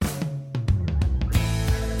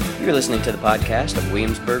You're listening to the podcast of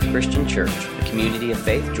Williamsburg Christian Church, a community of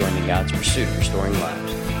faith joining God's pursuit of restoring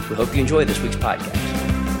lives. We hope you enjoy this week's podcast.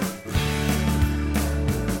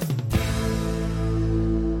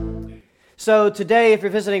 So today, if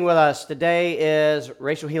you're visiting with us, today is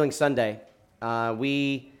Racial Healing Sunday.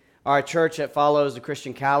 We are a church that follows the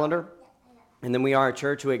Christian calendar, and then we are a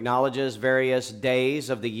church who acknowledges various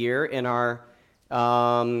days of the year in our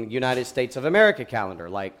United States of America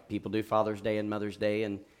calendar, like people do Father's Day and Mother's Day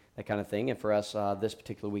and that kind of thing. And for us, this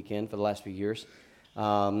particular weekend for the last few years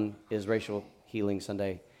is Racial Healing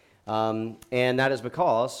Sunday. And that is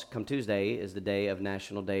because come Tuesday is the day of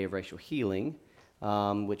National Day of Racial Healing,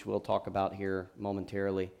 which we'll talk about here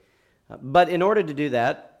momentarily. But in order to do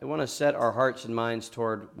that, I want to set our hearts and minds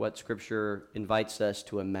toward what Scripture invites us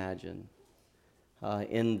to imagine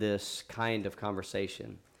in this kind of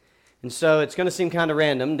conversation. And so it's going to seem kind of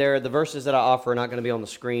random. The verses that I offer are not going to be on the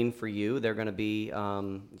screen for you. They're going to be,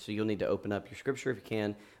 so you'll need to open up your Scripture if you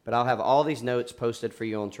can. But I'll have all these notes posted for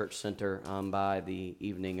you on Church Center by the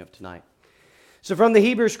evening of tonight. So from the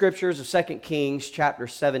Hebrew Scriptures of 2 Kings chapter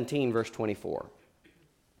 17, verse 24.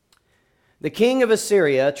 The king of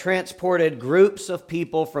Assyria transported groups of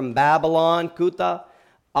people from Babylon, Cutha,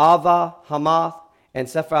 Ava, Hamath, and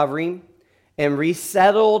Sepharvaim, and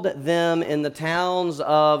resettled them in the towns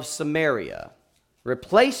of Samaria.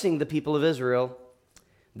 Replacing the people of Israel,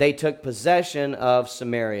 they took possession of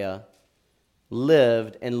Samaria,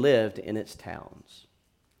 lived in its towns.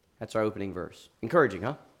 That's our opening verse. Encouraging,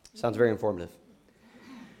 huh? Sounds very informative.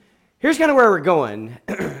 Here's kind of where we're going.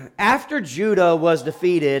 After Judah was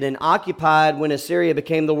defeated and occupied when Assyria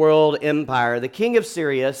became the world empire, the king of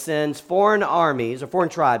Syria sends foreign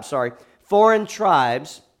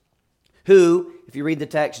tribes who, if you read the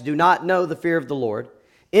text, do not know the fear of the Lord,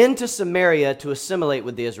 into Samaria to assimilate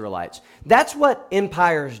with the Israelites. That's what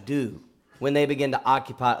empires do when they begin to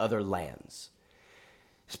occupy other lands,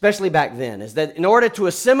 especially back then, is that in order to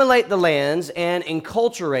assimilate the lands and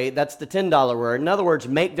enculturate, that's the $10 word, in other words,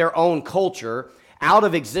 make their own culture out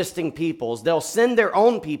of existing peoples, they'll send their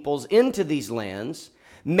own peoples into these lands,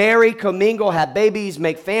 marry, commingle, have babies,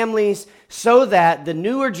 make families, so that the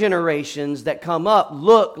newer generations that come up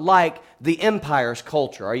look like the empire's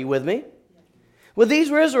culture. Are you with me? Well,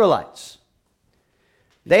 these were Israelites.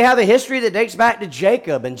 They have a history that dates back to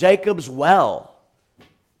Jacob and Jacob's well.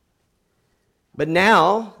 But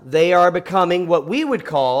now they are becoming what we would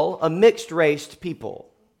call a mixed-raced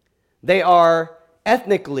people. They are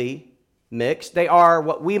ethnically mixed. They are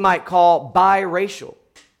what we might call biracial.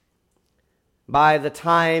 By the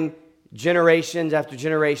time generations after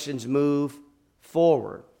generations move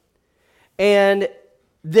forward. And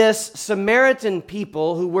this Samaritan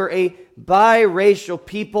people, who were a biracial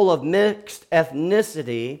people of mixed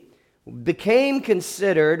ethnicity, became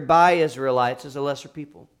considered by Israelites as a lesser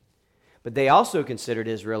people. But they also considered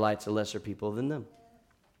Israelites a lesser people than them.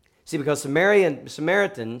 See, because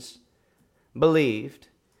Samaritans believed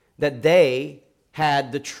that they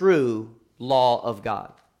had the true law of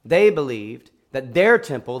God. They believed that their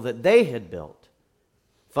temple that they had built,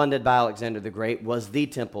 funded by Alexander the Great, was the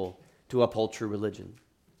temple to uphold true religion.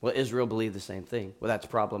 Well, Israel believed the same thing. Well, that's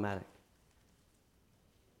problematic.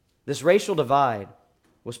 This racial divide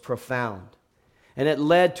was profound, and it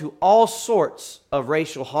led to all sorts of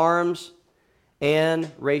racial harms and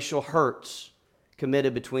racial hurts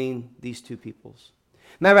committed between these two peoples.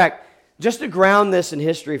 Matter of fact, just to ground this in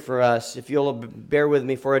history for us, if you'll bear with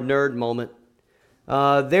me for a nerd moment,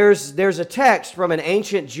 there's a text from an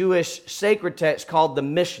ancient Jewish sacred text called the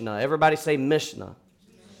Mishnah. Everybody say Mishnah.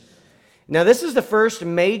 Now, this is the first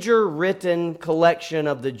major written collection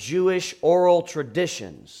of the Jewish oral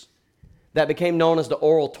traditions that became known as the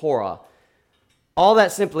Oral Torah. All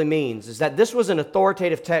that simply means is that this was an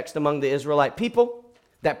authoritative text among the Israelite people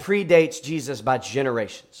that predates Jesus by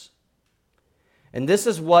generations. And this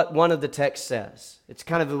is what one of the texts says. It's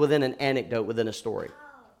kind of within an anecdote, within a story.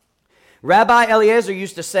 Rabbi Eliezer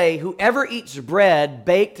used to say, whoever eats bread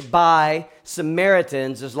baked by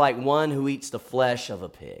Samaritans is like one who eats the flesh of a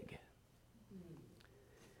pig.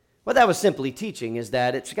 What that was simply teaching is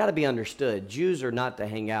that it's got to be understood. Jews are not to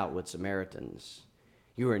hang out with Samaritans.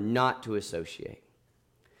 You are not to associate.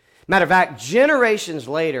 Matter of fact, generations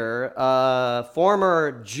later, a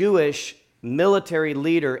former Jewish military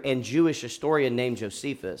leader and Jewish historian named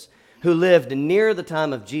Josephus, who lived near the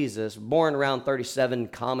time of Jesus, born around 37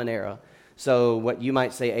 Common Era, so what you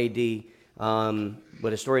might say AD,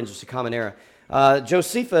 what historians would say Common Era.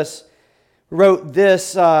 Josephus wrote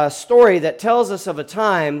this story that tells us of a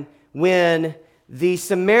time when the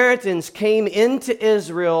Samaritans came into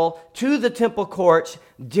Israel to the temple courts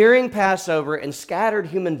during Passover and scattered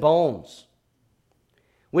human bones.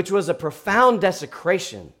 which was a profound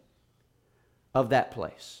desecration of that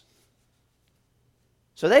place.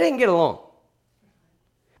 So they didn't get along.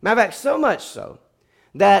 Matter of fact, so much so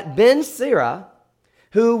that Ben Sira,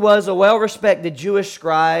 who was a well-respected Jewish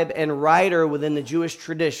scribe and writer within the Jewish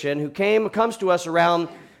tradition, who comes to us around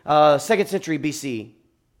 2nd century BC,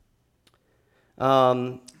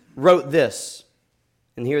 wrote this,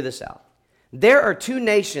 and hear this out. There are two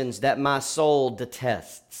nations that my soul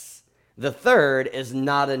detests. The third is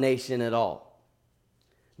not a nation at all.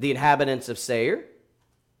 The inhabitants of Seir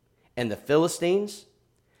and the Philistines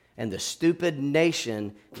and the stupid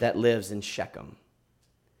nation that lives in Shechem.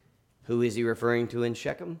 Who is he referring to in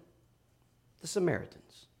Shechem? The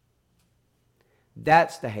Samaritans.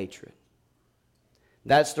 That's the hatred.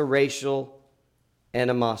 That's the racial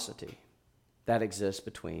animosity that exists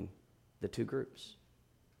between the two groups.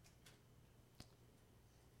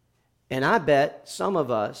 And I bet some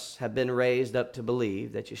of us have been raised up to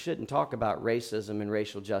believe that you shouldn't talk about racism and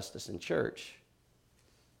racial justice in church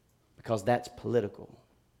because that's political.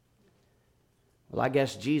 Well, I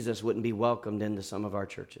guess Jesus wouldn't be welcomed into some of our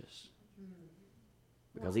churches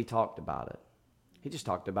because he talked about it. He just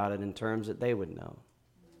talked about it in terms that they would know.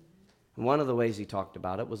 And one of the ways he talked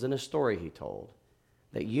about it was in a story he told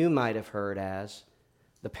that you might have heard as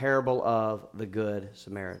the parable of the Good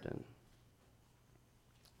Samaritan.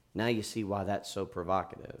 Now you see why that's so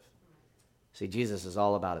provocative. See, Jesus is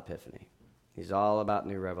all about epiphany. He's all about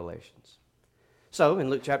new revelations. So, in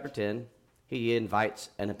Luke chapter 10, he invites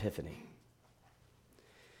an epiphany.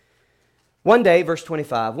 One day, verse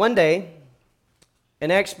 25, one day,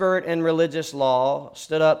 an expert in religious law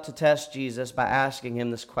stood up to test Jesus by asking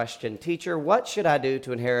him this question, Teacher, what should I do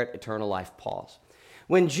to inherit eternal life? Pause.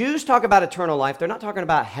 When Jews talk about eternal life, they're not talking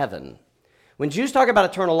about heaven. When Jews talk about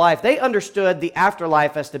eternal life, they understood the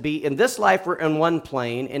afterlife as to be, in this life we're in one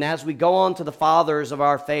plane, and as we go on to the fathers of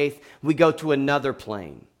our faith, we go to another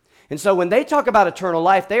plane. And so when they talk about eternal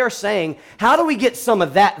life, they are saying, how do we get some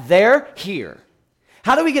of that there, here?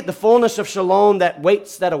 How do we get the fullness of shalom that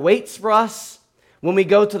awaits for us when we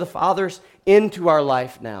go to the fathers into our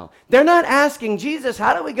life now? They're not asking Jesus,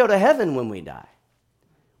 how do we go to heaven when we die?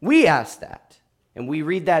 We ask that, and we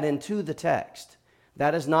read that into the text.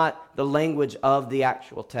 That is not the language of the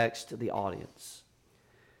actual text to the audience.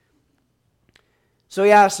 So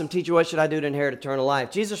he asked him, Teacher, what should I do to inherit eternal life?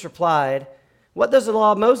 Jesus replied, what does the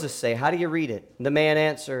law of Moses say? How do you read it? The man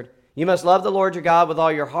answered, you must love the Lord your God with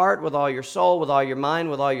all your heart, with all your soul, with all your mind,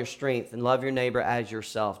 with all your strength, and love your neighbor as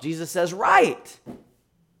yourself. Jesus says, right.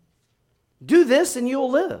 Do this and you'll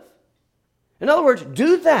live. In other words,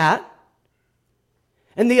 do that,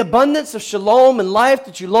 and the abundance of shalom and life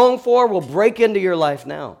that you long for will break into your life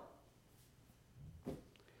now.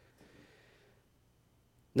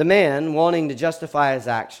 The man, wanting to justify his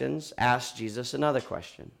actions, asked Jesus another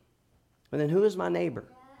question. Well, then who is my neighbor?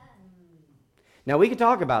 Now, we could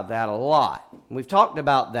talk about that a lot. We've talked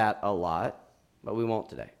about that a lot, but we won't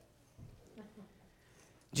today.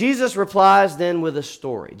 Jesus replies then with a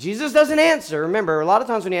story. Jesus doesn't answer. Remember, a lot of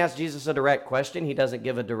times when you ask Jesus a direct question, he doesn't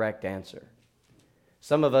give a direct answer.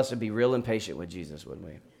 Some of us would be real impatient with Jesus, wouldn't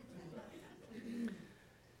we?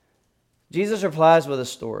 Jesus replies with a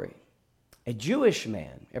story. A Jewish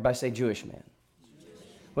man, everybody say Jewish man,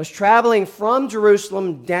 was traveling from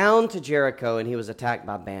Jerusalem down to Jericho, and he was attacked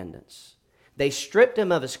by bandits. They stripped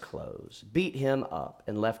him of his clothes, beat him up,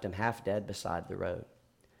 and left him half dead beside the road.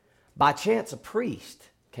 By chance, a priest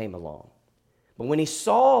came along. But when he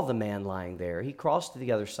saw the man lying there, he crossed to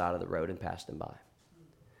the other side of the road and passed him by.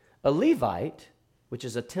 A Levite, which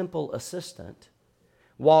is a temple assistant,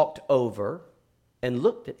 walked over and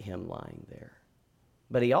looked at him lying there.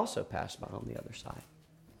 But he also passed by on the other side.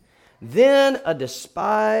 Then a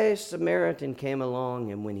despised Samaritan came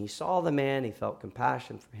along, and when he saw the man, he felt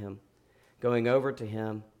compassion for him. Going over to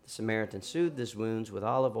him, the Samaritan soothed his wounds with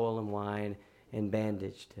olive oil and wine and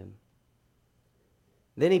bandaged him.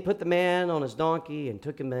 Then he put the man on his donkey and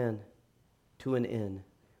took him in to an inn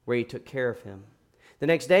where he took care of him. The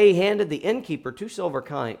next day he handed the innkeeper 2 silver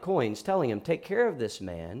coins, telling him, take care of this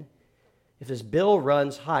man. If his bill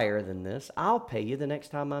runs higher than this, I'll pay you the next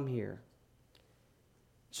time I'm here.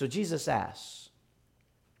 So Jesus asks,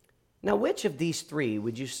 now which of these 3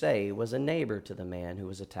 would you say was a neighbor to the man who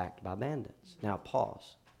was attacked by bandits? Now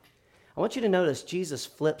pause. I want you to notice Jesus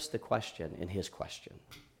flips the question in his question.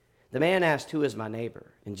 The man asked, who is my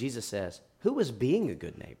neighbor? And Jesus says, who is being a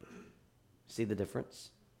good neighbor? See the difference?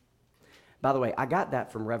 By the way, I got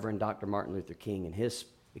that from Reverend Dr. Martin Luther King in his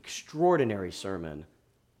extraordinary sermon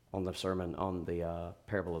on the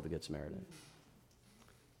parable of the Good Samaritan.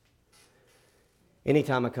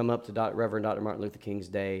 Anytime I come up to Reverend Dr. Martin Luther King's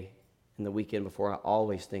day, And the weekend before, I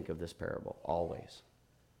always think of this parable, always.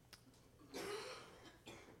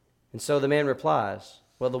 And so the man replies,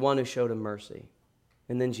 well, the one who showed him mercy.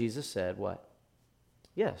 And then Jesus said, what?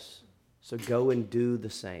 Yes, so go and do the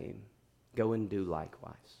same. Go and do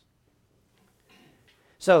likewise.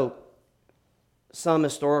 So, some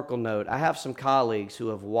historical note, I have some colleagues who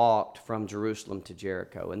have walked from Jerusalem to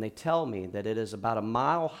Jericho, and they tell me that it is about a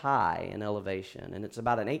mile high in elevation, and it's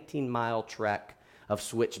about an 18-mile trek of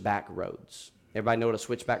switchback roads. Everybody know what a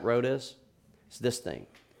switchback road is? It's this thing.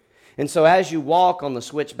 And so as you walk on the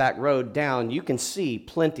switchback road down, you can see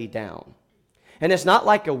plenty down. And it's not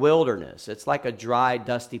like a wilderness. It's like a dry,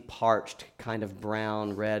 dusty, parched kind of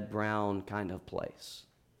brown, red-brown kind of place.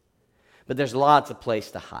 But there's lots of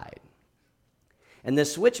place to hide. And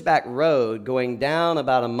this switchback road going down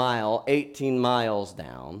about a mile, 18 miles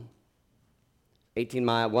down,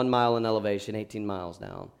 1 mile in elevation, 18 miles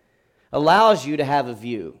down, allows you to have a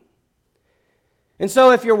view. And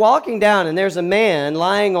so if you're walking down and there's a man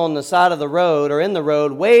lying on the side of the road or in the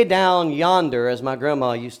road way down yonder, as my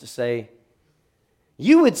grandma used to say,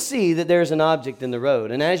 you would see that there's an object in the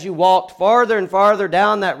road. And as you walked farther and farther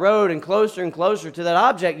down that road and closer to that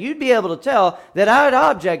object, you'd be able to tell that that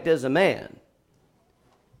object is a man.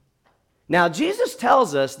 Now, Jesus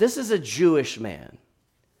tells us this is a Jewish man.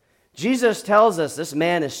 Jesus tells us this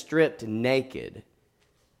man is stripped naked.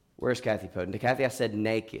 Where's Kathy Poden? To Kathy, I said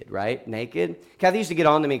naked, right? Naked. Kathy used to get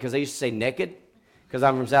on to me because I used to say naked because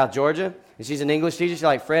I'm from South Georgia. And she's an English teacher. She's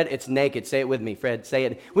like, Fred, it's naked. Say it with me, Fred. Say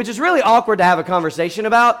it. Which is really awkward to have a conversation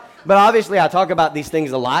about. But obviously, I talk about these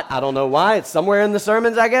things a lot. I don't know why. It's somewhere in the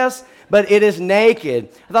sermons, I guess. But it is naked.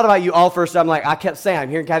 I thought about you all first. I'm like, I kept saying, I'm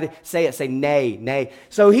hearing Kathy say it. Say nay, nay.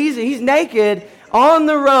 So he's naked on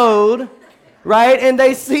the road, right? And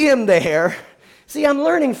they see him there. See, I'm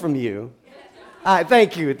learning from you. All right,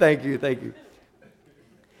 thank you.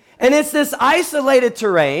 And it's this isolated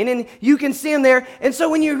terrain, and you can see him there. And so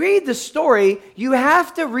when you read the story, you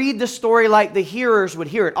have to read the story like the hearers would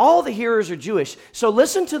hear it. All the hearers are Jewish. So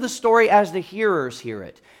listen to the story as the hearers hear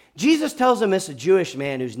it. Jesus tells them it's a Jewish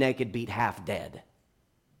man who's naked, beat half dead.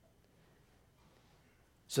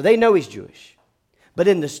 So they know he's Jewish. But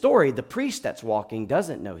in the story, the priest that's walking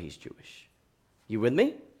doesn't know he's Jewish. You with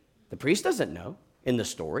me? The priest doesn't know in the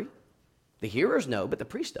story. The hearers know, but the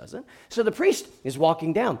priest doesn't. So the priest is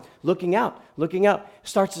walking down, looking out,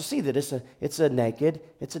 starts to see that it's a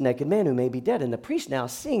naked man who may be dead. And the priest now,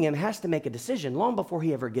 seeing him, has to make a decision long before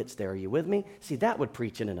he ever gets there. Are you with me? See, that would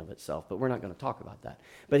preach in and of itself, but we're not going to talk about that.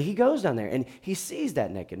 But he goes down there, and he sees that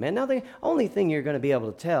naked man. Now, the only thing you're going to be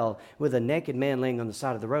able to tell with a naked man laying on the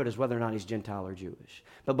side of the road is whether or not he's Gentile or Jewish.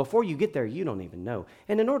 But before you get there, you don't even know.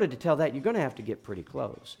 And in order to tell that, you're going to have to get pretty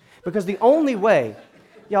close. Because the only way...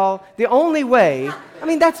 Y'all, the only way,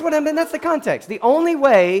 that's the context. The only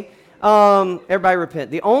way, everybody repent,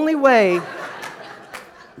 the only way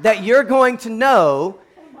that you're going to know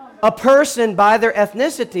a person by their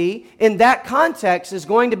ethnicity in that context is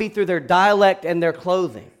going to be through their dialect and their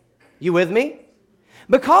clothing. You with me?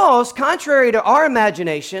 Because, contrary to our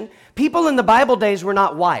imagination, people in the Bible days were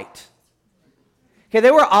not white. Okay, they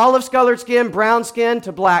were olive-colored skin, brown skin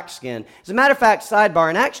to black skin. As a matter of fact, sidebar,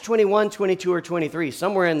 in Acts 21, 22, or 23,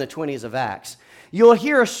 somewhere in the 20s of Acts, you'll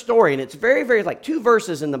hear a story, and it's very, very, like 2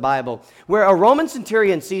 verses in the Bible, where a Roman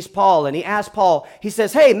centurion sees Paul, and he asks Paul, he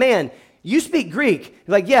says, hey, man, you speak Greek. He's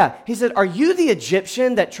like, yeah. He said, are you the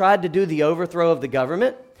Egyptian that tried to do the overthrow of the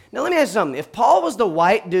government? Now, let me ask you something. If Paul was the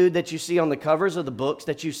white dude that you see on the covers of the books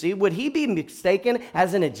that you see, would he be mistaken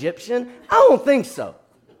as an Egyptian? I don't think so.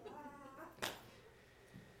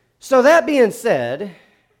 So that being said,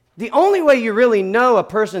 the only way you really know a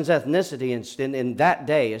person's ethnicity in that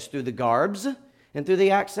day is through the garbs and through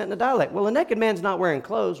the accent and the dialect. Well, a naked man's not wearing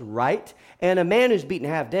clothes, right? And a man who's beaten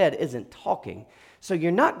half dead isn't talking. So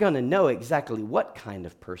you're not going to know exactly what kind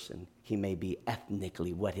of person he may be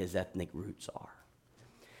ethnically, what his ethnic roots are.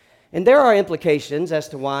 And there are implications as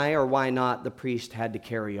to why or why not the priest had to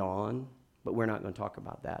carry on, but we're not going to talk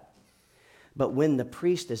about that. But when the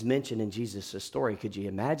priest is mentioned in Jesus' story, could you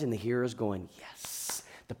imagine the hearers going, yes,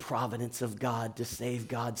 the providence of God to save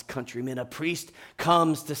God's countrymen. A priest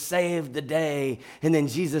comes to save the day. And then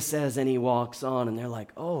Jesus says, and he walks on, and they're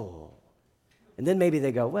like, oh. And then maybe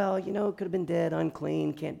they go, well, it could have been dead,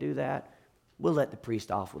 unclean, can't do that. We'll let the priest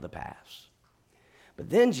off with a pass. But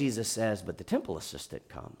then Jesus says, but the temple assistant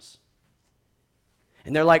comes.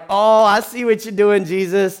 And they're like, oh, I see what you're doing,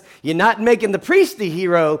 Jesus. You're not making the priest the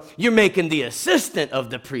hero. You're making the assistant of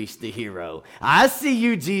the priest the hero. I see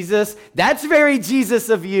you, Jesus. That's very Jesus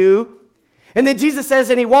of you. And then Jesus says,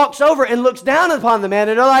 and he walks over and looks down upon the man.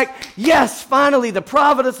 And they're like, yes, finally, the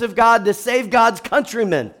providence of God to save God's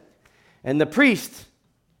countrymen. And the priest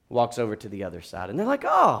walks over to the other side. And they're like,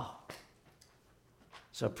 oh.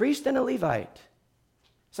 So a priest and a Levite.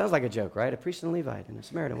 Sounds like a joke, right? A priest and a Levite and a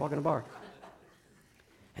Samaritan walking a bar.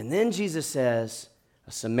 And then Jesus says,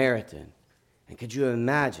 a Samaritan. And could you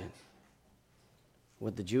imagine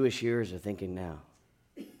what the Jewish ears are thinking now?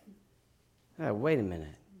 Oh, wait a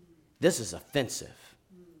minute. This is offensive.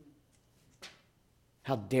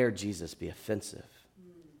 How dare Jesus be offensive?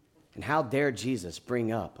 And how dare Jesus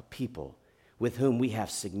bring up a people with whom we have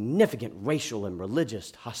significant racial and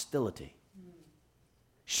religious hostility?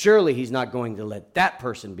 Surely he's not going to let that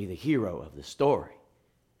person be the hero of the story.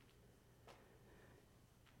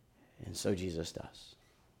 And so Jesus does.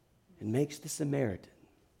 And makes the Samaritan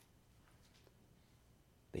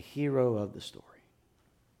the hero of the story.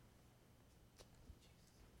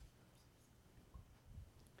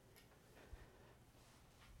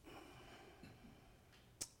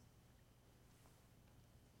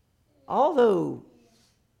 Although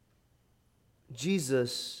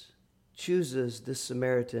Jesus chooses this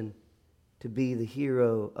Samaritan to be the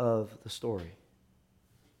hero of the story,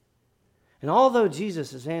 and although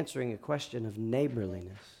Jesus is answering a question of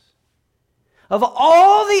neighborliness, of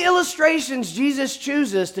all the illustrations Jesus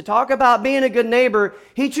chooses to talk about being a good neighbor,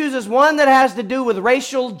 he chooses one that has to do with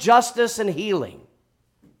racial justice and healing.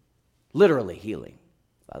 Literally healing,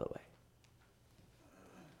 by the way.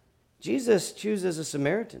 Jesus chooses a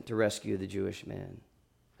Samaritan to rescue the Jewish man,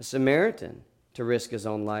 a Samaritan to risk his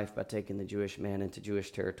own life by taking the Jewish man into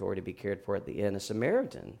Jewish territory to be cared for at the inn, a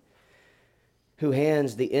Samaritan who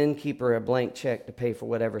hands the innkeeper a blank check to pay for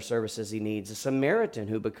whatever services he needs, a Samaritan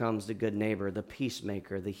who becomes the good neighbor, the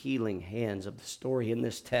peacemaker, the healing hands of the story. In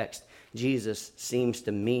this text, Jesus seems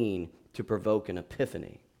to mean to provoke an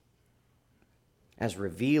epiphany. As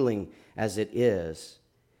revealing as it is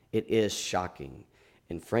shocking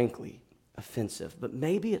and frankly offensive. But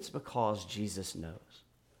maybe it's because Jesus knows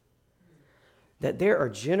that there are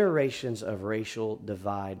generations of racial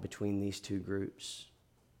divide between these two groups.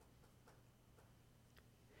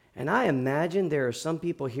 And I imagine there are some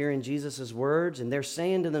people hearing Jesus' words and they're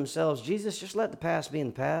saying to themselves, Jesus, just let the past be in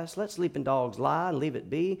the past. Let sleeping dogs lie and leave it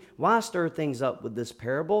be. Why stir things up with this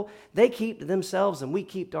parable? They keep to themselves and we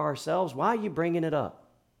keep to ourselves. Why are you bringing it up?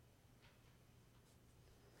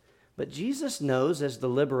 But Jesus knows, as the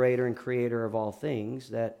liberator and creator of all things,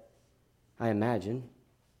 that, I imagine,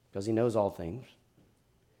 because he knows all things,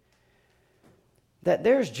 that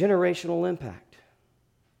there's generational impact.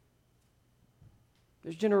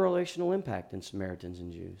 There's generational impact in Samaritans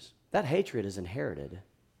and Jews. That hatred is inherited,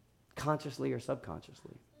 consciously or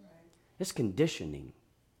subconsciously. It's conditioning.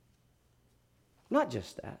 Not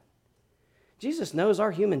just that. Jesus knows our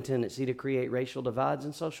human tendency to create racial divides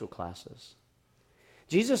and social classes.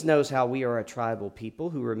 Jesus knows how we are a tribal people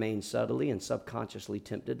who remain subtly and subconsciously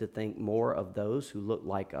tempted to think more of those who look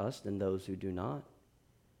like us than those who do not.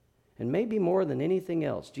 And maybe more than anything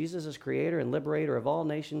else, Jesus, as creator and liberator of all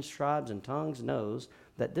nations, tribes, and tongues, knows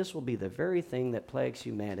that this will be the very thing that plagues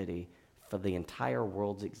humanity for the entire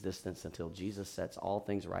world's existence until Jesus sets all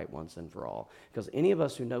things right once and for all. Because any of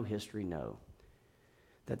us who know history know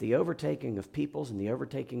that the overtaking of peoples and the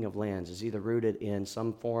overtaking of lands is either rooted in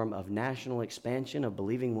some form of national expansion of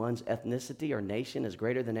believing one's ethnicity or nation is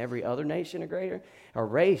greater than every other nation or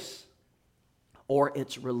race, or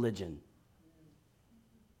it's religion.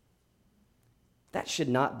 That should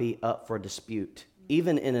not be up for dispute,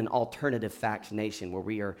 even in an alternative facts nation where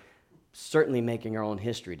we are certainly making our own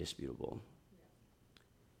history disputable.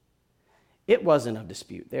 It wasn't a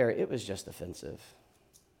dispute there, it was just offensive.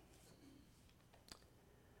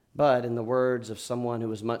 But in the words of someone who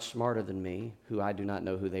was much smarter than me, who I do not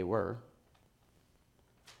know who they were,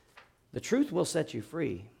 the truth will set you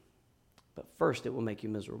free, but first it will make you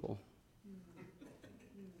miserable.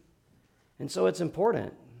 And so it's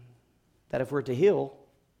important that if we're to heal,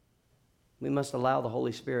 we must allow the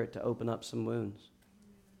Holy Spirit to open up some wounds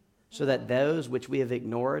so that those which we have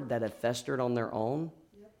ignored, that have festered on their own,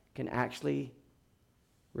 can actually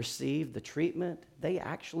receive the treatment they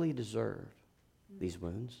actually deserve, these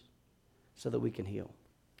wounds, so that we can heal.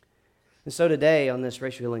 And so today, on this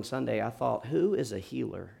Racial Healing Sunday, I thought, who is a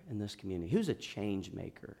healer in this community? Who's a change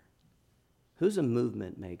maker? Who's a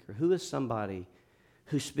movement maker? Who is somebody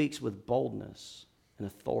who speaks with boldness and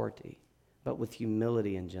authority, but with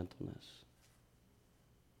humility and gentleness?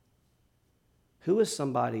 Who is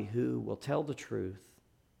somebody who will tell the truth,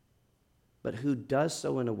 but who does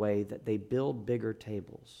so in a way that they build bigger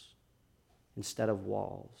tables instead of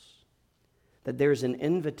walls? That there's an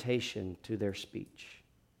invitation to their speech.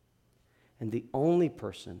 And the only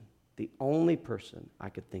person I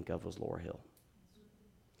could think of was Laura Hill.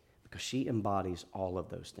 Because she embodies all of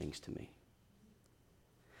those things to me.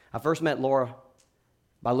 I first met Laura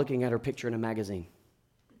by looking at her picture in a magazine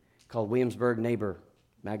called Williamsburg Neighbor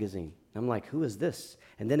magazine. I'm like, who is this?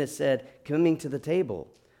 And then it said, coming to the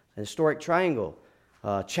table, a historic triangle,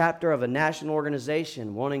 a chapter of a national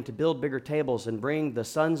organization wanting to build bigger tables and bring the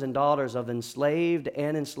sons and daughters of enslaved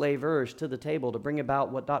and enslavers to the table to bring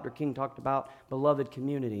about what Dr. King talked about, beloved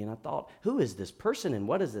community. And I thought, who is this person and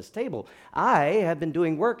what is this table? I have been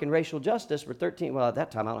doing work in racial justice for at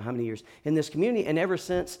that time, I don't know how many years, in this community. And ever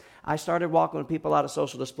since I started walking with people out of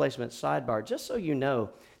social displacement, sidebar, just so you know,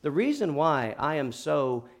 the reason why I am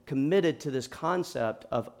so committed to this concept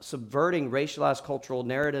of subverting racialized cultural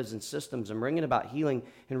narratives and systems and bringing about healing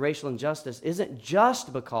and racial injustice isn't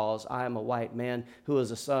just because I am a white man who is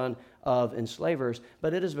a son of enslavers,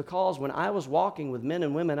 but it is because when I was walking with men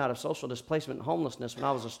and women out of social displacement and homelessness when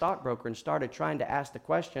I was a stockbroker and started trying to ask the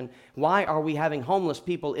question, why are we having homeless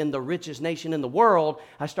people in the richest nation in the world,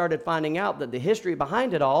 I started finding out that the history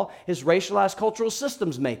behind it all is racialized cultural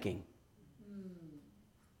systems making.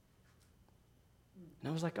 And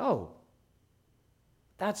I was like, oh,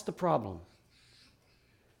 that's the problem.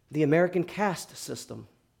 The American caste system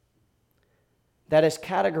that is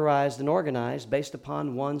categorized and organized based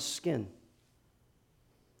upon one's skin.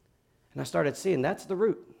 And I started seeing that's the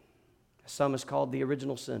root. Some is called the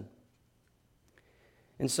original sin.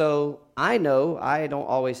 And so I know I don't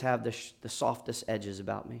always have the softest edges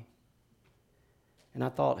about me. And I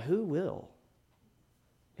thought, who will?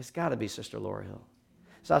 It's got to be Sister Laura Hill.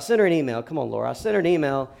 So I sent her an email. Come on, Laura. I sent her an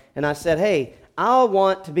email, and I said, hey, I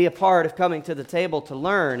want to be a part of coming to the table to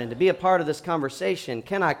learn and to be a part of this conversation.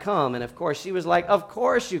 Can I come? And, of course, she was like, of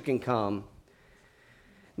course you can come.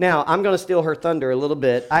 Now, I'm going to steal her thunder a little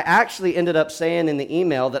bit. I actually ended up saying in the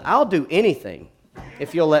email that I'll do anything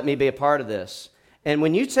if you'll let me be a part of this. And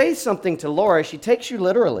when you say something to Laura, she takes you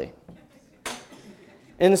literally.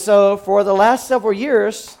 And so for the last several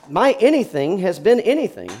years, my anything has been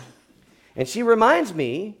anything. And she reminds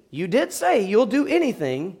me, you did say you'll do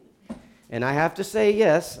anything. And I have to say,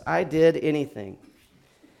 yes, I did anything.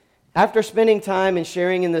 After spending time and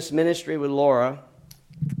sharing in this ministry with Laura,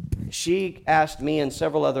 she asked me and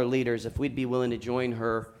several other leaders if we'd be willing to join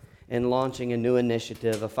her in launching a new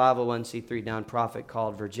initiative, a 501c3 nonprofit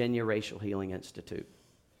called Virginia Racial Healing Institute.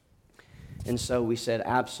 And so we said,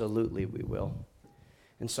 absolutely, we will.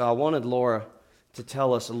 And so I wanted Laura to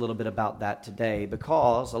tell us a little bit about that today,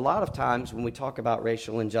 because a lot of times when we talk about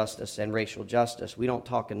racial injustice and racial justice, we don't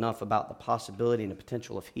talk enough about the possibility and the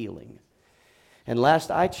potential of healing. And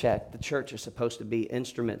last I checked, the church is supposed to be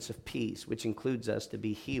instruments of peace, which includes us to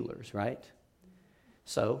be healers, right?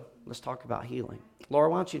 So let's talk about healing. Laura,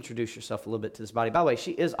 why don't you introduce yourself a little bit to this body? By the way,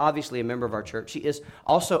 she is obviously a member of our church. She is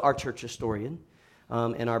also our church historian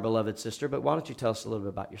and our beloved sister, but why don't you tell us a little bit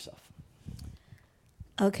about yourself?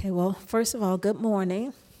 Okay, well, first of all, good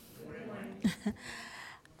morning.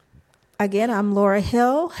 Again, I'm Laura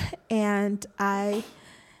Hill, and I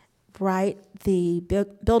write the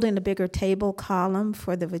Building a Bigger Table column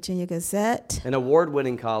for the Virginia Gazette. An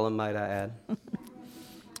award-winning column, might I add.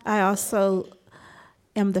 I also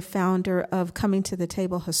am the founder of Coming to the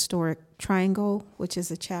Table Historic Triangle, which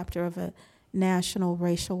is a chapter of a national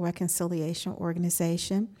racial reconciliation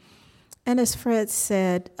organization. And as Fred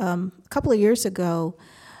said, a couple of years ago,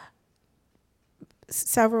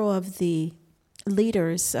 several of the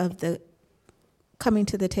leaders of the Coming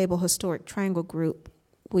to the Table Historic Triangle group,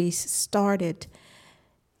 we started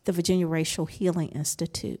the Virginia Racial Healing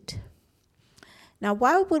Institute. Now,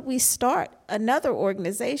 why would we start another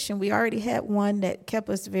organization? We already had one that kept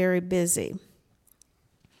us very busy.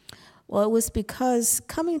 Well, it was because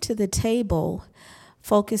Coming to the Table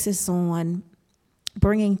focuses on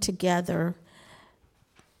bringing together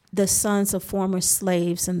the sons of former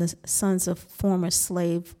slaves and the sons of former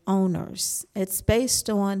slave owners. It's based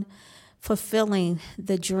on fulfilling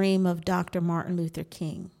the dream of Dr. Martin Luther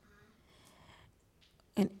King.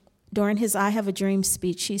 And during his I Have a Dream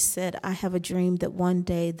speech, he said, I have a dream that one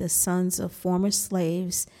day the sons of former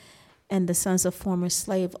slaves and the sons of former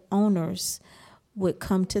slave owners would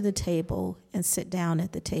come to the table and sit down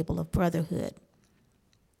at the table of brotherhood.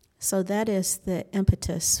 So that is the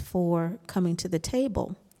impetus for Coming to the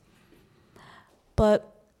Table.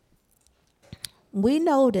 But we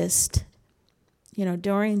noticed,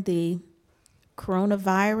 during the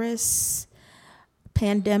coronavirus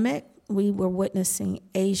pandemic, we were witnessing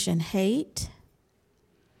Asian hate.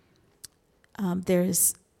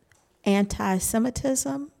 There's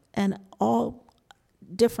anti-Semitism and all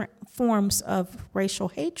different forms of racial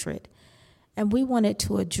hatred. And we wanted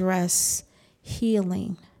to address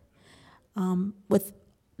healing with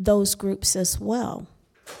those groups as well.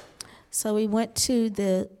 So we went to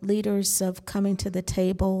the leaders of Coming to the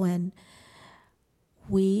Table, and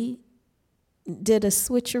we did a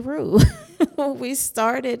switcheroo. We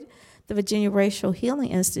started the Virginia Racial Healing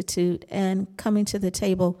Institute, and Coming to the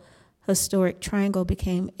Table Historic Triangle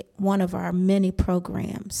became one of our many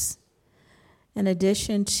programs. In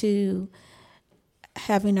addition to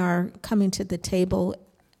having our Coming to the Table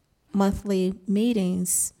monthly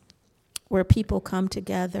meetings where people come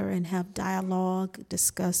together and have dialogue,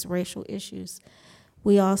 discuss racial issues,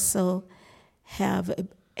 we also have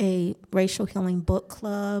a racial healing book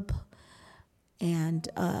club and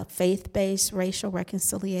a faith-based racial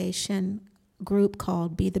reconciliation group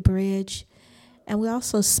called Be the Bridge. And we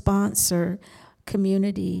also sponsor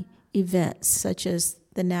community events such as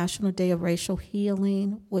the National Day of Racial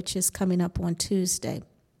Healing, which is coming up on Tuesday.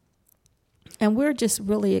 And we're just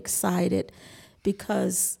really excited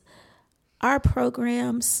because our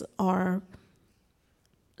programs are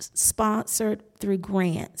sponsored through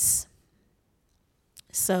grants.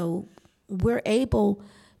 So we're able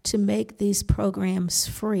to make these programs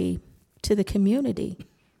free to the community.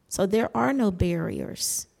 So there are no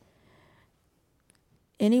barriers.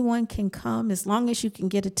 Anyone can come as long as you can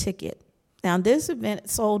get a ticket. Now, this event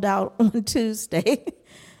sold out on Tuesday.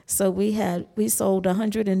 So we sold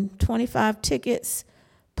 125 tickets,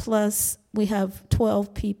 plus we have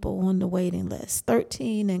 12 people on the waiting list,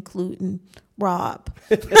 13 including Rob.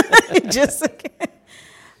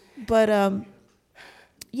 But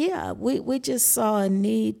yeah, we just saw a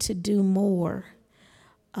need to do more.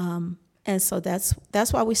 And so that's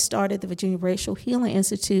why we started the Virginia Racial Healing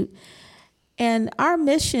Institute. And our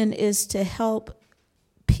mission is to help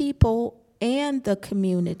people and the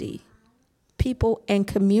community, people and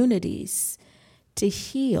communities, to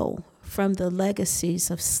heal from the legacies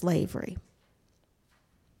of slavery.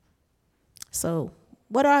 So,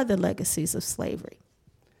 what are the legacies of slavery?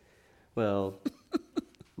 Well,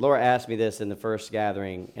 Laura asked me this in the first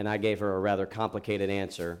gathering, and I gave her a rather complicated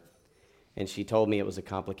answer. And she told me it was a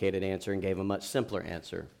complicated answer and gave a much simpler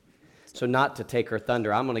answer. So not to take her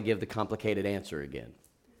thunder, I'm going to give the complicated answer again.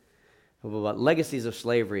 But legacies of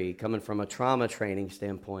slavery, coming from a trauma training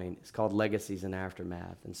standpoint, it's called legacies and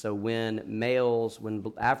aftermath. And so when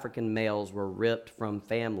African males were ripped from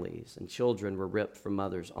families and children were ripped from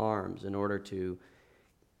mothers' arms in order to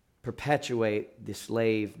perpetuate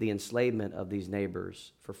the enslavement of these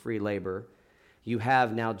neighbors for free labor, you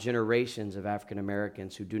have now generations of African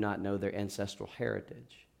Americans who do not know their ancestral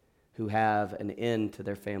heritage, who have an end to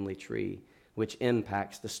their family tree, which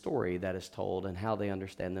impacts the story that is told and how they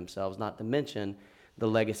understand themselves, not to mention the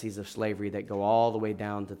legacies of slavery that go all the way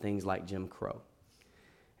down to things like Jim Crow.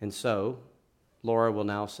 And so, Laura will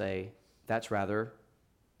now say, that's rather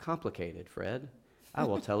complicated, Fred. I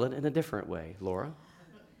will tell it in a different way, Laura.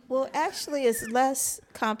 Well, actually, it's less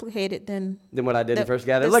complicated than what I did in first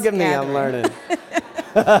gathering. Look at me, I'm learning.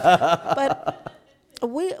 But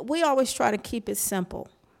we always try to keep it simple.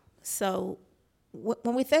 So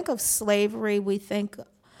when we think of slavery, we think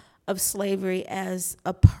of slavery as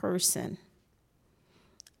a person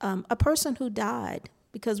who died,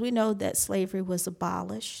 because we know that slavery was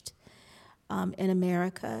abolished in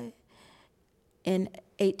America in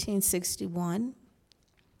 1861.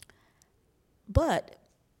 But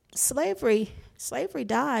slavery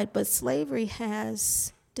died, but slavery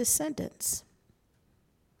has descendants.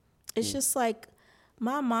 It's just like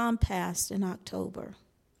my mom passed in October,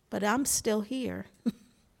 but I'm still here.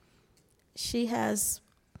 She has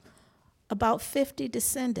about 50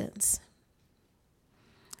 descendants.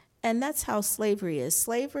 And that's how slavery is.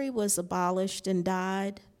 Slavery was abolished and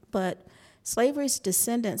died, but slavery's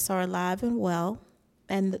descendants are alive and well,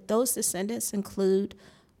 and those descendants include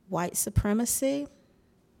white supremacy,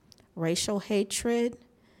 racial hatred,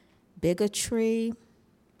 bigotry,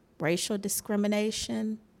 racial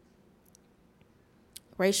discrimination,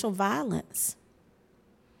 racial violence.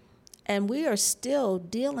 And we are still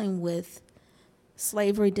dealing with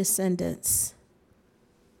slavery descendants.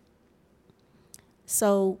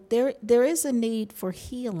 So there is a need for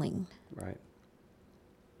healing. Right.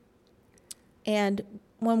 And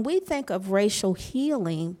when we think of racial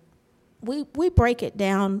healing, we break it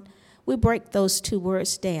down. We break those two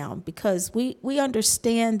words down because we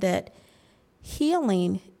understand that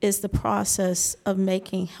healing is the process of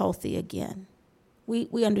making healthy again.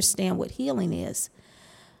 We understand what healing is.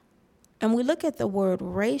 And we look at the word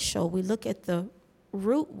racial, we look at the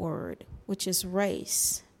root word, which is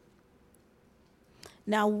race.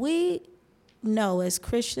 Now we know, as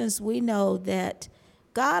Christians, we know that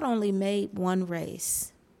God only made one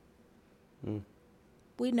race.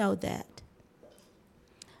 We know that.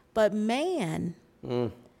 But man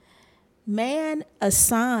man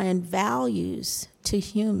assigned values to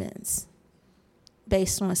humans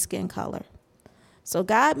based on skin color. So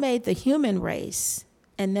God made the human race,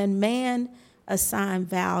 and then man assigned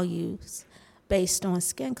values based on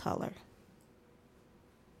skin color.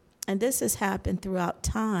 And this has happened throughout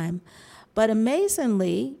time. But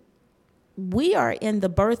amazingly, we are in the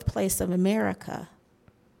birthplace of America.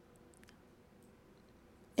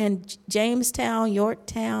 In Jamestown,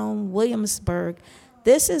 Yorktown, Williamsburg,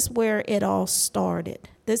 this is where it all started.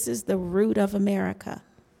 This is the root of America.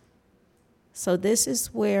 So this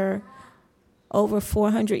is where over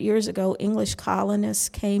 400 years ago, English colonists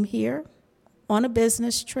came here on a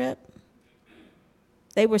business trip.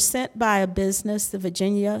 They were sent by a business, the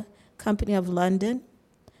Virginia Company of London.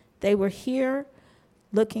 They were here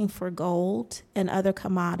looking for gold and other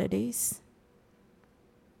commodities.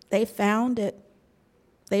 They found it.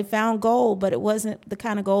 They found gold, but it wasn't the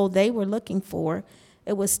kind of gold they were looking for.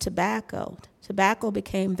 It was tobacco. Tobacco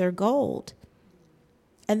became their gold.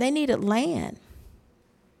 And they needed land.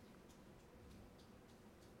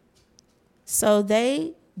 So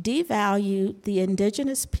they devalued the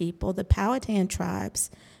indigenous people, the Powhatan tribes,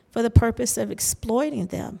 for the purpose of exploiting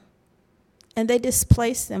them. And they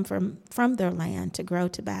displaced them from their land to grow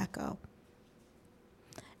tobacco.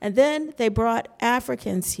 And then they brought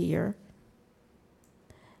Africans here,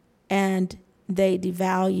 and they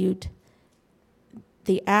devalued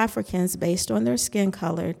the Africans based on their skin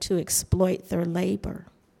color to exploit their labor.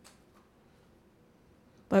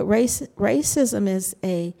 But racism is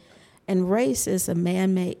a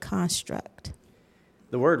man-made construct.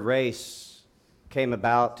 The word race came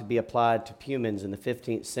about to be applied to humans in the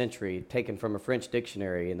 15th century, taken from a French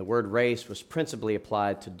dictionary, and the word race was principally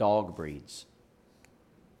applied to dog breeds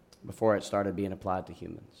before it started being applied to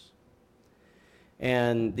humans.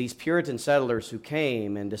 And these Puritan settlers who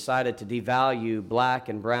came and decided to devalue black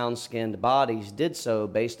and brown-skinned bodies did so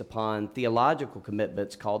based upon theological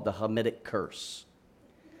commitments called the Hamitic curse.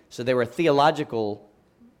 So there were theological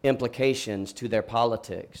implications to their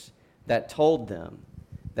politics that told them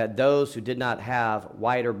that those who did not have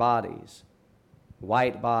white bodies,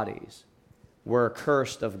 were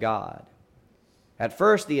cursed of God. At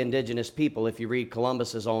first, the indigenous people, if you read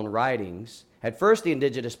Columbus's own writings, at first the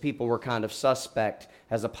indigenous people were kind of suspect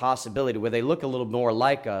as a possibility where they look a little more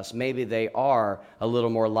like us. Maybe they are a little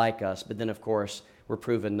more like us, but then, of course, were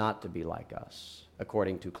proven not to be like us,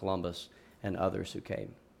 according to Columbus and others who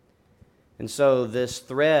came. And so this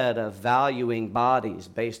thread of valuing bodies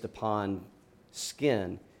based upon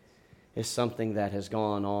skin is something that has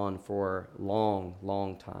gone on for a long,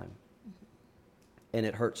 long time. And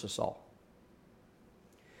it hurts us all.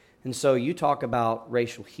 And so you talk about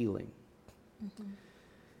racial healing. Mm-hmm.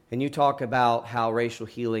 And you talk about how racial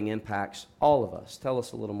healing impacts all of us. Tell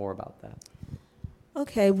us a little more about that.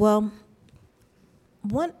 Okay, well,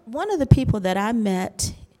 one of the people that I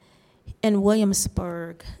met in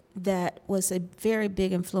Williamsburg that was a very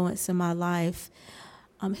big influence in my life,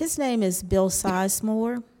 his name is Bill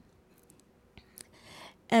Sizemore.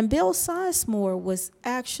 And Bill Sizemore was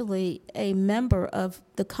actually a member of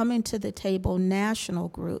the Coming to the Table national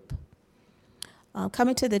group.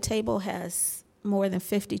 Coming to the Table has more than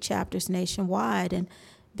 50 chapters nationwide, and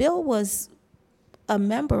Bill was a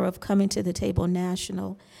member of Coming to the Table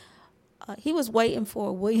National. He was waiting for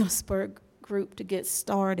a Williamsburg group to get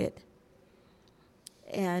started.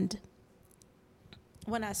 And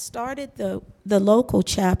when I started the local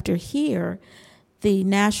chapter here, the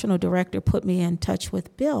national director put me in touch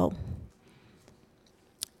with Bill.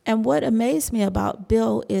 And what amazed me about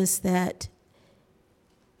Bill is that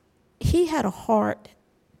he had a heart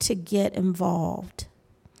to get involved.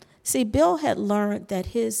 See, Bill had learned that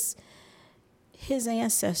his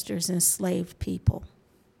ancestors enslaved people.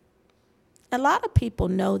 A lot of people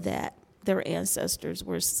know that their ancestors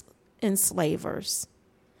were enslavers.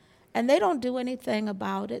 And they don't do anything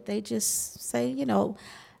about it. They just say, you know,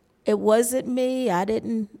 it wasn't me. I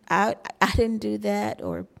didn't do that.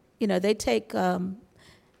 Or, you know, they take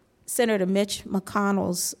Senator Mitch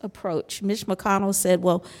McConnell's approach. Mitch McConnell said,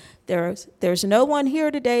 well, there's no one here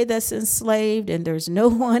today that's enslaved, and there's no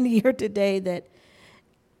one here today that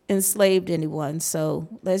enslaved anyone. So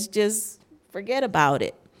let's just forget about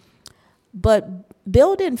it. But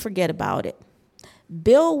Bill didn't forget about it.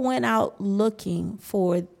 Bill went out looking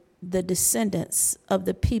for the descendants of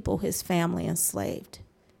the people his family enslaved.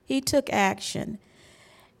 He took action,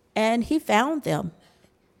 and he found them.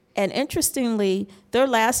 And interestingly, their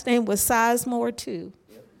last name was Sizemore too.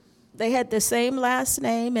 Yep. They had the same last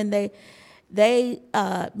name, and they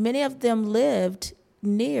many of them lived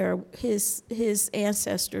near his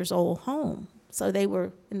ancestors' old home. So they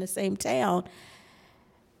were in the same town.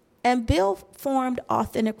 And Bill formed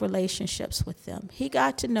authentic relationships with them. He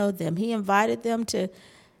got to know them. He invited them to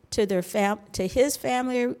his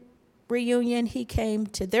family reunion. He came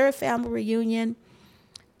to their family reunion.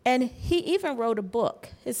 And he even wrote a book.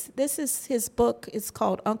 This is his book. It's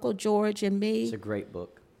called Uncle George and Me. It's a great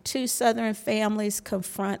book. Two Southern families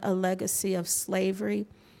confront a legacy of slavery.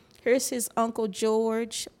 Here's his Uncle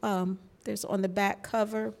George. There's on the back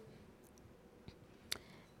cover.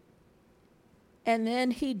 And then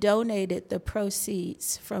he donated the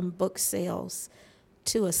proceeds from book sales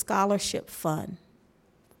to a scholarship fund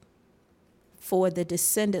for the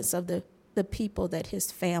descendants of the people that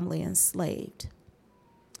his family enslaved.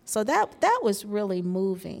 So that was really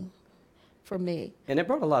moving for me. And it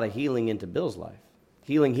brought a lot of healing into Bill's life.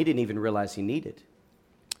 Healing he didn't even realize he needed.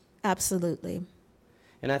 Absolutely.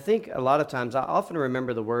 And I think a lot of times, I often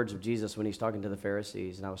remember the words of Jesus when he's talking to the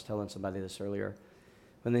Pharisees, and I was telling somebody this earlier,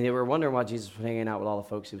 when they were wondering why Jesus was hanging out with all the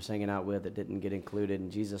folks he was hanging out with that didn't get included,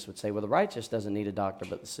 and Jesus would say, well, the righteous doesn't need a doctor,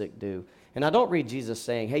 but the sick do. And I don't read Jesus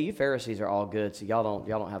saying, hey, you Pharisees are all good, so y'all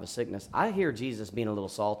don't have a sickness. I hear Jesus being a little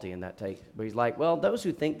salty in that take, but he's like, well, those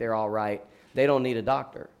who think they're all right, they don't need a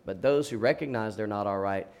doctor, but those who recognize they're not all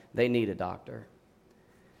right, they need a doctor.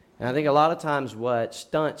 And I think a lot of times what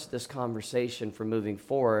stunts this conversation from moving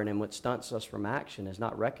forward and what stunts us from action is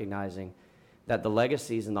not recognizing that the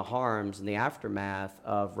legacies and the harms and the aftermath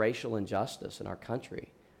of racial injustice in our country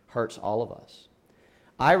hurts all of us.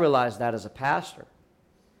 I realized that as a pastor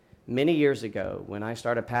many years ago when I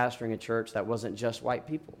started pastoring a church that wasn't just white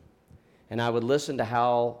people. And I would listen to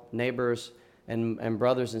how neighbors and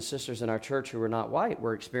brothers and sisters in our church who were not white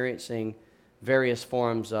were experiencing various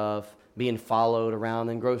forms of being followed around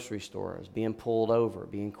in grocery stores, being pulled over,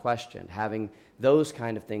 being questioned, having those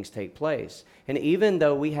kind of things take place. And even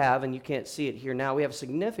though we have, and you can't see it here now, we have a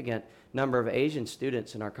significant number of Asian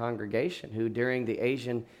students in our congregation who during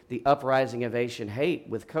the uprising of Asian hate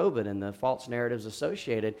with COVID and the false narratives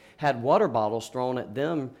associated, had water bottles thrown at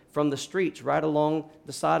them from the streets right along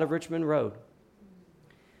the side of Richmond Road.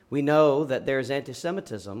 We know that there's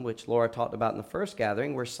anti-Semitism, which Laura talked about in the first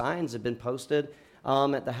gathering, where signs have been posted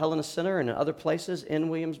at the Helena Center and in other places in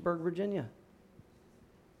Williamsburg, Virginia.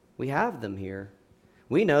 We have them here.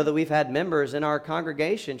 We know that we've had members in our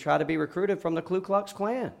congregation try to be recruited from the Ku Klux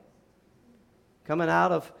Klan, coming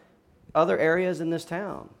out of other areas in this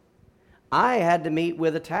town. I had to meet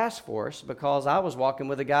with a task force because I was walking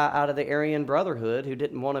with a guy out of the Aryan Brotherhood who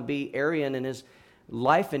didn't want to be Aryan in his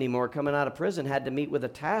life anymore, coming out of prison, had to meet with a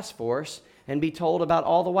task force and be told about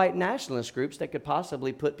all the white nationalist groups that could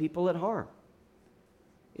possibly put people at harm.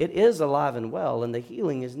 It is alive and well, and the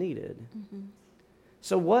healing is needed. Mm-hmm.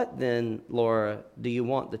 So what then, Laura, do you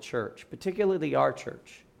want the church, particularly our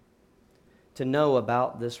church, to know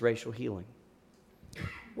about this racial healing?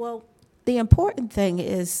 Well, the important thing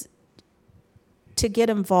is to get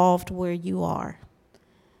involved where you are.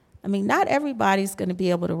 I mean, not everybody's going to be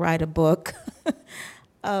able to write a book.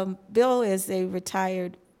 Bill is a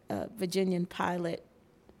retired Virginian pilot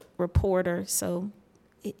reporter, so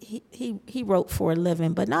he wrote for a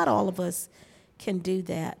living, but not all of us can do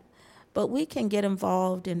that. But we can get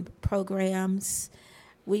involved in programs.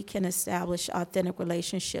 We can establish authentic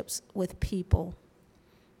relationships with people.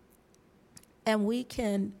 And we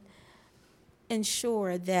can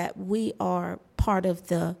ensure that we are part of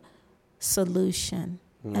the solution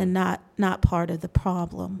and not part of the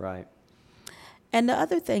problem. Right. And the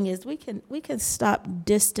other thing is we can stop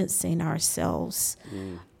distancing ourselves.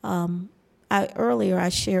 Earlier I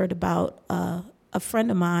shared about a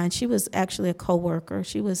friend of mine. She was actually a coworker.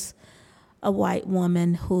 She was a white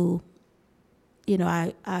woman who, we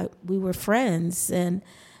were friends, and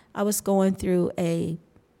I was going through a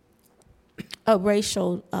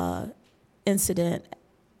racial incident,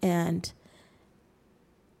 and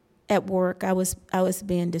at work I was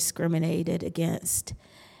being discriminated against.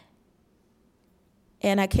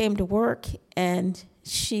 And I came to work, and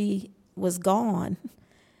she was gone.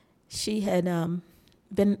 She had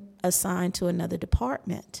been assigned to another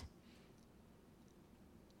department.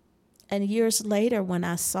 And years later, when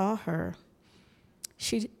I saw her,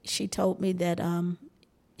 she told me that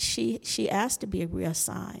she asked to be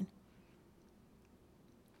reassigned.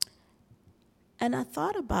 And I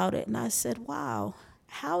thought about it, and I said, wow,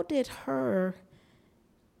 how did her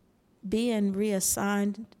being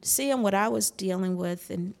reassigned, seeing what I was dealing with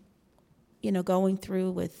and, going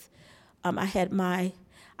through with, I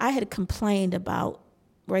had complained about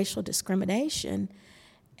racial discrimination,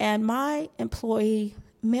 and my employee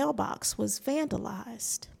mailbox was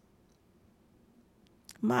vandalized.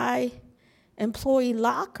 My employee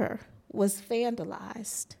locker was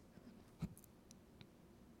vandalized.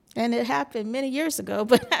 And it happened many years ago,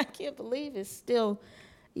 but I can't believe it still,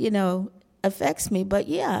 affects me. But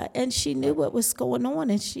yeah, and she knew what was going on,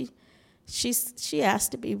 and she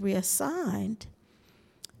asked to be reassigned.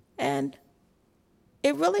 And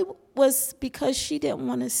it really was because she didn't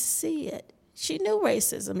want to see it. She knew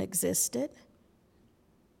racism existed,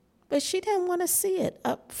 but she didn't want to see it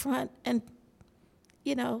up front and,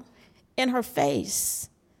 in her face.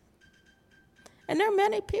 And there are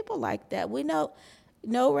many people like that. We know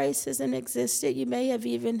no racism existed. You may have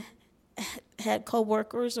even had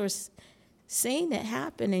coworkers or seen it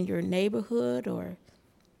happen in your neighborhood or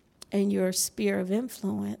in your sphere of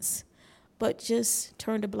influence, but just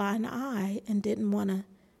turned a blind eye and didn't want to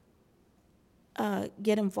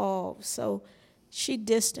get involved. So she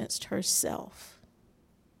distanced herself.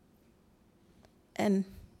 And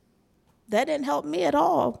that didn't help me at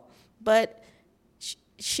all, but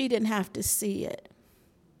she didn't have to see it.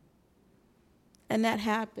 And that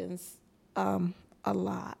happens a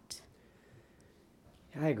lot.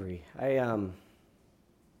 I agree. I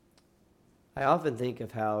often think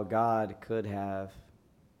of how God could have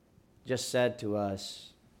just said to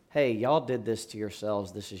us, hey, y'all did this to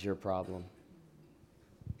yourselves. This is your problem.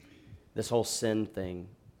 This whole sin thing.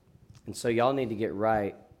 And so y'all need to get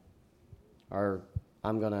right, or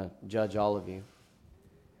I'm going to judge all of you.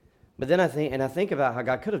 But then I think about how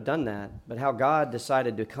God could have done that, but how God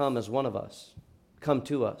decided to come as one of us, come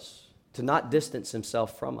to us, to not distance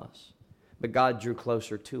himself from us, but God drew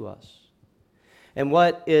closer to us. And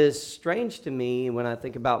what is strange to me when I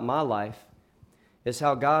think about my life is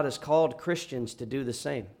how God has called Christians to do the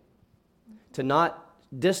same, to not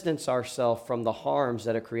distance ourselves from the harms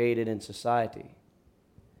that are created in society,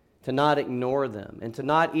 to not ignore them, and to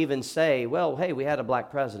not even say, well, hey, we had a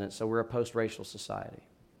black president, so we're a post-racial society.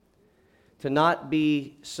 To not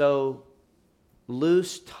be so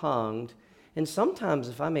loose-tongued, and sometimes,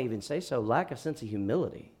 if I may even say so, lack a sense of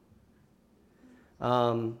humility,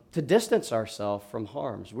 to distance ourselves from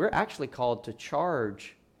harms. We're actually called to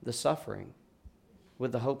charge the suffering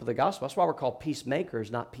with the hope of the gospel. That's why we're called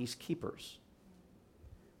peacemakers, not peacekeepers.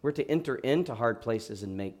 We're to enter into hard places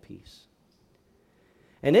and make peace.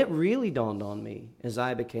 And it really dawned on me as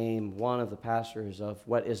I became one of the pastors of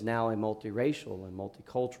what is now a multiracial and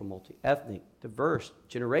multicultural, multi-ethnic, diverse,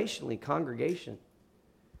 generationally congregation,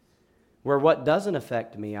 where what doesn't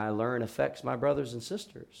affect me, I learn affects my brothers and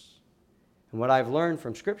sisters. And what I've learned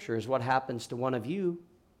from Scripture is what happens to one of you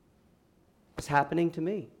is happening to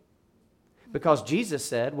me. Because Jesus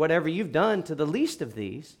said, whatever you've done to the least of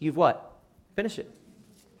these, you've what? Finish it.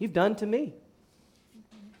 You've done to me.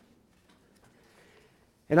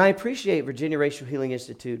 And I appreciate Virginia Racial Healing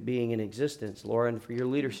Institute being in existence, Laura, and for your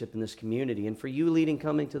leadership in this community, and for you leading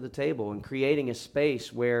Coming to the Table and creating a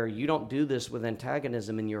space where you don't do this with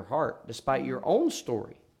antagonism in your heart, despite your own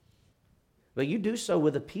story. But you do so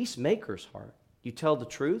with a peacemaker's heart. You tell the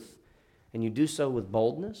truth, and you do so with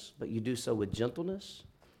boldness, but you do so with gentleness.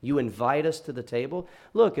 You invite us to the table.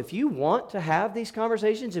 Look, if you want to have these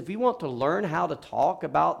conversations, if you want to learn how to talk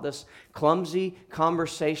about this clumsy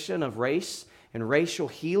conversation of race and racial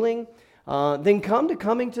healing, then come to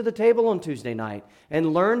Coming to the Table on Tuesday night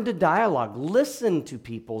and learn to dialogue. Listen to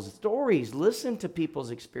people's stories. Listen to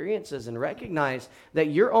people's experiences and recognize that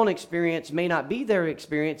your own experience may not be their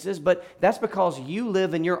experiences, but that's because you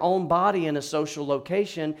live in your own body in a social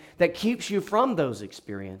location that keeps you from those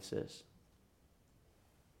experiences.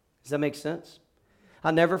 Does that make sense?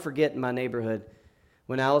 I'll never forget in my neighborhood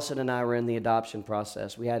when Allison and I were in the adoption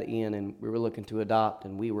process. We had Ian and we were looking to adopt,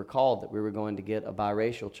 and we were called that we were going to get a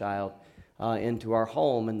biracial child into our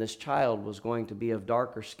home, and this child was going to be of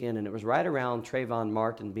darker skin, and it was right around Trayvon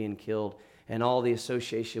Martin being killed and all the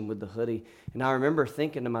association with the hoodie. And I remember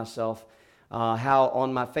thinking to myself how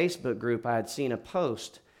on my Facebook group I had seen a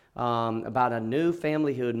post about a new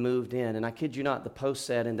family who had moved in, and I kid you not, the post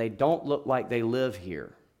said, and they don't look like they live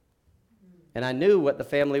here. And I knew where the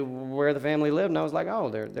family lived, and I was like, oh,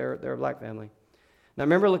 they're a black family. And I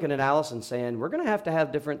remember looking at Allison saying, we're going to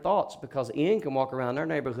have different thoughts, because Ian can walk around our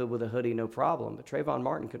neighborhood with a hoodie, no problem, but Trayvon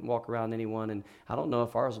Martin couldn't walk around anyone, and I don't know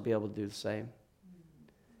if ours will be able to do the same.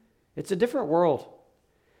 It's a different world,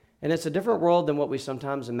 and it's a different world than what we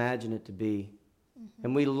sometimes imagine it to be. Mm-hmm.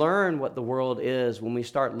 And we learn what the world is when we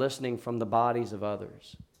start listening from the bodies of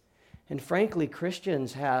others. And frankly,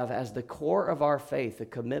 Christians have as the core of our faith a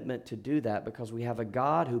commitment to do that, because we have a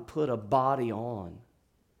God who put a body on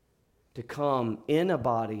to come in a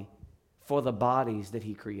body for the bodies that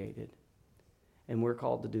he created. And we're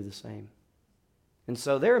called to do the same. And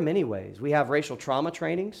so there are many ways. We have racial trauma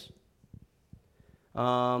trainings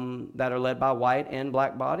that are led by white and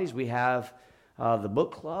black bodies. We have the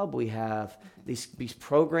book club. We have these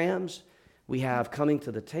programs. We have coming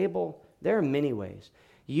to the table. There are many ways.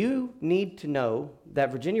 You need to know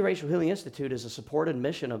that Virginia Racial Healing Institute is a supported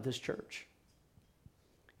mission of this church.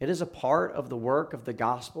 It is a part of the work of the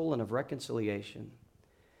gospel and of reconciliation.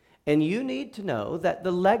 And you need to know that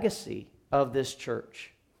the legacy of this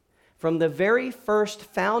church, from the very first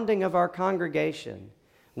founding of our congregation,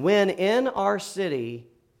 when in our city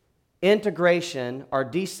integration or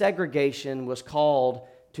desegregation was called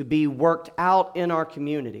to be worked out in our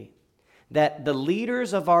community, that the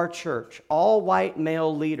leaders of our church, all white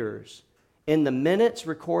male leaders, in the minutes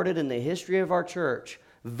recorded in the history of our church,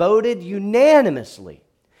 voted unanimously.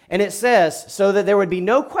 And it says, so that there would be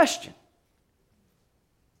no question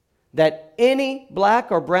that any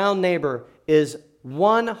black or brown neighbor is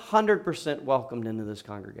 100% welcomed into this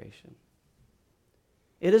congregation.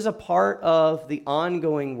 It is a part of the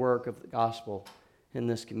ongoing work of the gospel in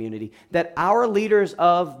this community that our leaders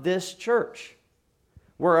of this church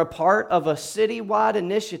were a part of a citywide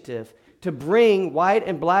initiative to bring white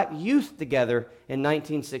and black youth together in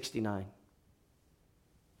 1969.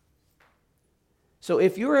 So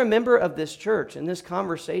if you're a member of this church and this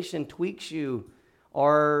conversation tweaks you,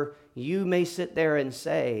 or you may sit there and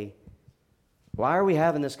say, why are we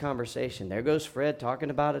having this conversation? There goes Fred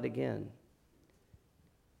talking about it again.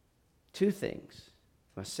 Two things.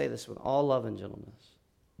 I say this with all love and gentleness.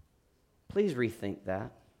 Please rethink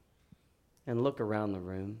that and look around the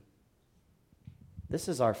room. This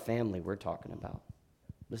is our family we're talking about.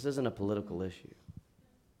 This isn't a political issue.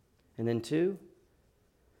 And then two,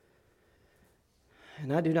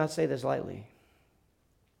 and I do not say this lightly,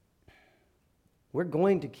 we're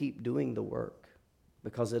going to keep doing the work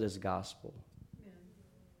because it is gospel.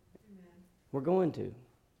 Amen. We're going to.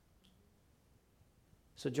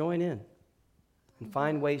 So join in and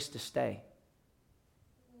find ways to stay.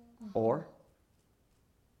 Or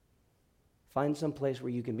find some place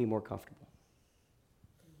where you can be more comfortable.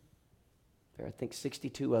 There are, I think,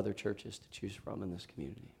 62 other churches to choose from in this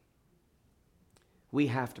community. We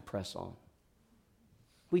have to press on.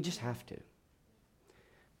 We just have to.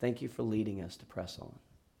 Thank you for leading us to press on.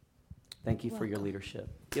 Thank you for your leadership.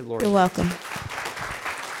 Give Lord. You're welcome.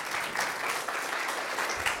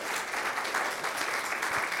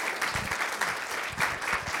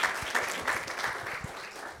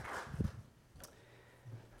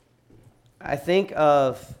 I think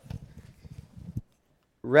of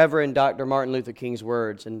Reverend Dr. Martin Luther King's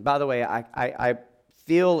words. And by the way, I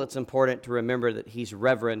feel it's important to remember that he's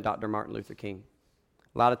Reverend Dr. Martin Luther King.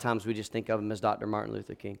 A lot of times we just think of him as Dr. Martin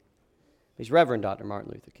Luther King. He's Reverend Dr.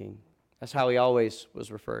 Martin Luther King. That's how he always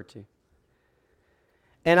was referred to.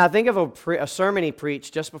 And I think of a sermon he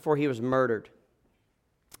preached just before he was murdered.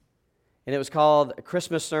 And it was called A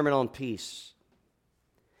Christmas Sermon on Peace.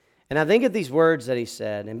 And I think of these words that he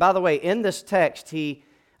said. And by the way, in this text, he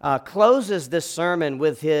closes this sermon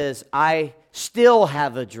with his "I still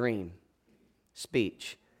have a dream"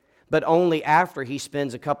 speech, but only after he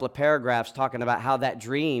spends a couple of paragraphs talking about how that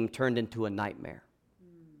dream turned into a nightmare.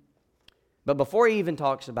 But before he even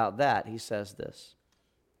talks about that, he says this: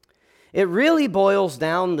 it really boils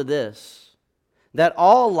down to this, that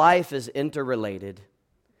all life is interrelated.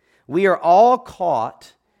 We are all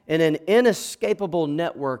caught in an inescapable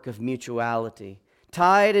network of mutuality,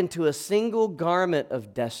 tied into a single garment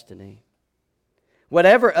of destiny.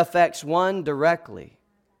 Whatever affects one directly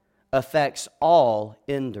affects all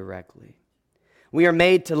indirectly. We are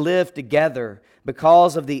made to live together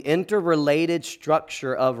because of the interrelated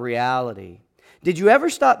structure of reality. Did you ever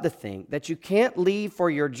stop to think that you can't leave for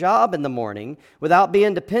your job in the morning without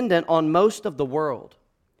being dependent on most of the world?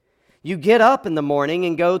 You get up in the morning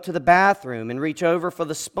and go to the bathroom and reach over for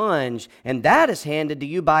the sponge, and that is handed to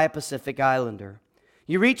you by a Pacific Islander.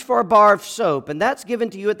 You reach for a bar of soap, and that's given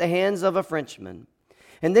to you at the hands of a Frenchman.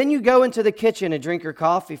 And then you go into the kitchen and drink your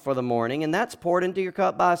coffee for the morning, and that's poured into your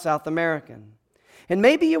cup by a South American. And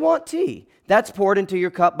maybe you want tea. That's poured into your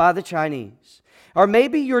cup by the Chinese. Or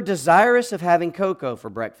maybe you're desirous of having cocoa for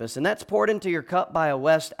breakfast, and that's poured into your cup by a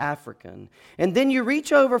West African. And then you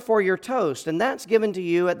reach over for your toast, and that's given to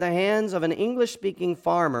you at the hands of an English-speaking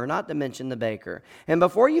farmer, not to mention the baker. And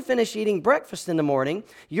before you finish eating breakfast in the morning,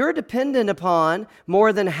 you're dependent upon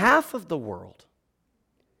more than half of the world.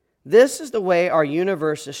 This is the way our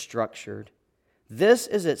universe is structured. This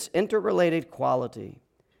is its interrelated quality.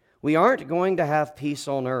 We aren't going to have peace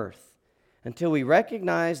on earth until we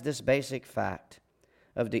recognize this basic fact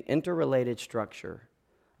of the interrelated structure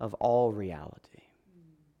of all reality.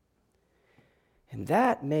 And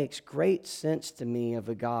that makes great sense to me of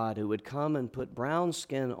a God who would come and put brown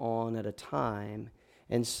skin on at a time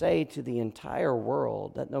and say to the entire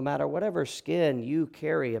world that no matter whatever skin you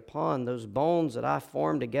carry upon those bones that I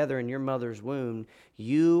formed together in your mother's womb,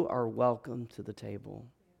 you are welcome to the table.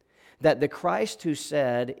 That the Christ who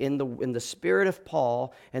said in the spirit of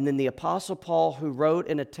Paul, and then the Apostle Paul who wrote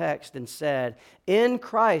in a text and said, in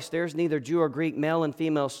Christ there's neither Jew or Greek, male and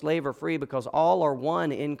female, slave or free, because all are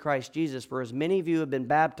one in Christ Jesus. For as many of you have been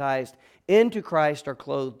baptized into Christ are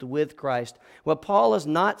clothed with Christ. What Paul is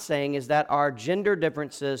not saying is that our gender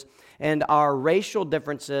differences and our racial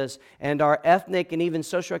differences and our ethnic and even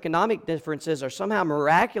socioeconomic differences are somehow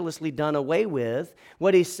miraculously done away with.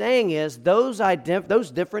 What he's saying is those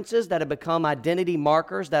differences that have become identity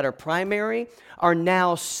markers that are primary are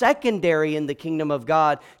now secondary in the kingdom of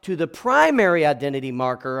God to the primary identity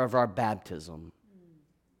marker of our baptism.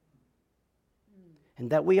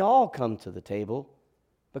 And that we all come to the table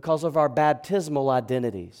because of our baptismal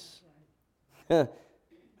identities.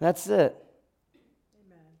 That's it.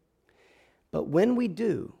 Amen. But when we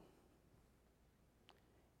do,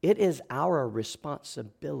 it is our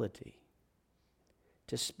responsibility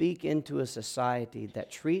to speak into a society that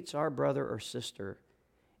treats our brother or sister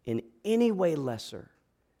in any way lesser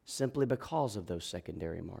simply because of those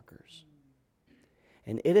secondary markers.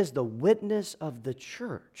 And it is the witness of the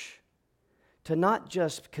church to not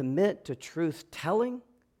just commit to truth telling,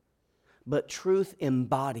 but truth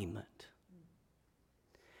embodiment.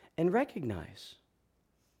 And recognize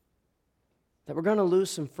that we're going to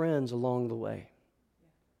lose some friends along the way.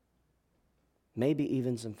 Maybe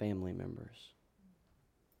even some family members.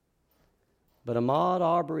 But Ahmaud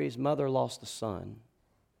Arbery's mother lost a son.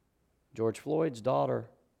 George Floyd's daughter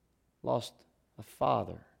lost a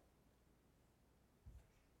father.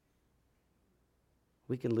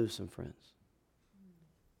 We can lose some friends.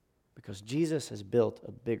 Because Jesus has built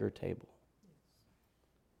a bigger table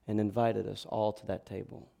and invited us all to that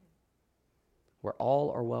table where all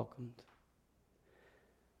are welcomed.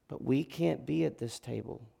 But we can't be at this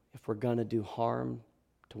table if we're going to do harm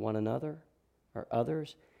to one another or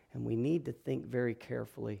others, and we need to think very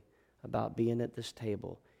carefully about being at this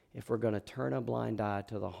table if we're going to turn a blind eye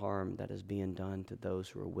to the harm that is being done to those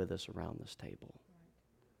who are with us around this table.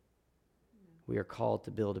 We are called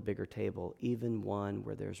to build a bigger table, even one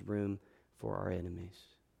where there's room for our enemies.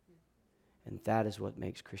 And that is what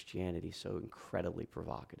makes Christianity so incredibly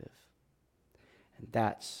provocative. And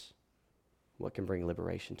that's what can bring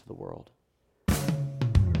liberation to the world.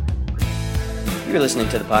 You're listening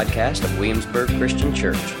to the podcast of Williamsburg Christian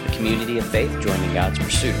Church, a community of faith joining God's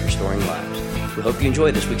pursuit of restoring lives. We hope you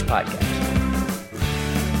enjoy this week's podcast.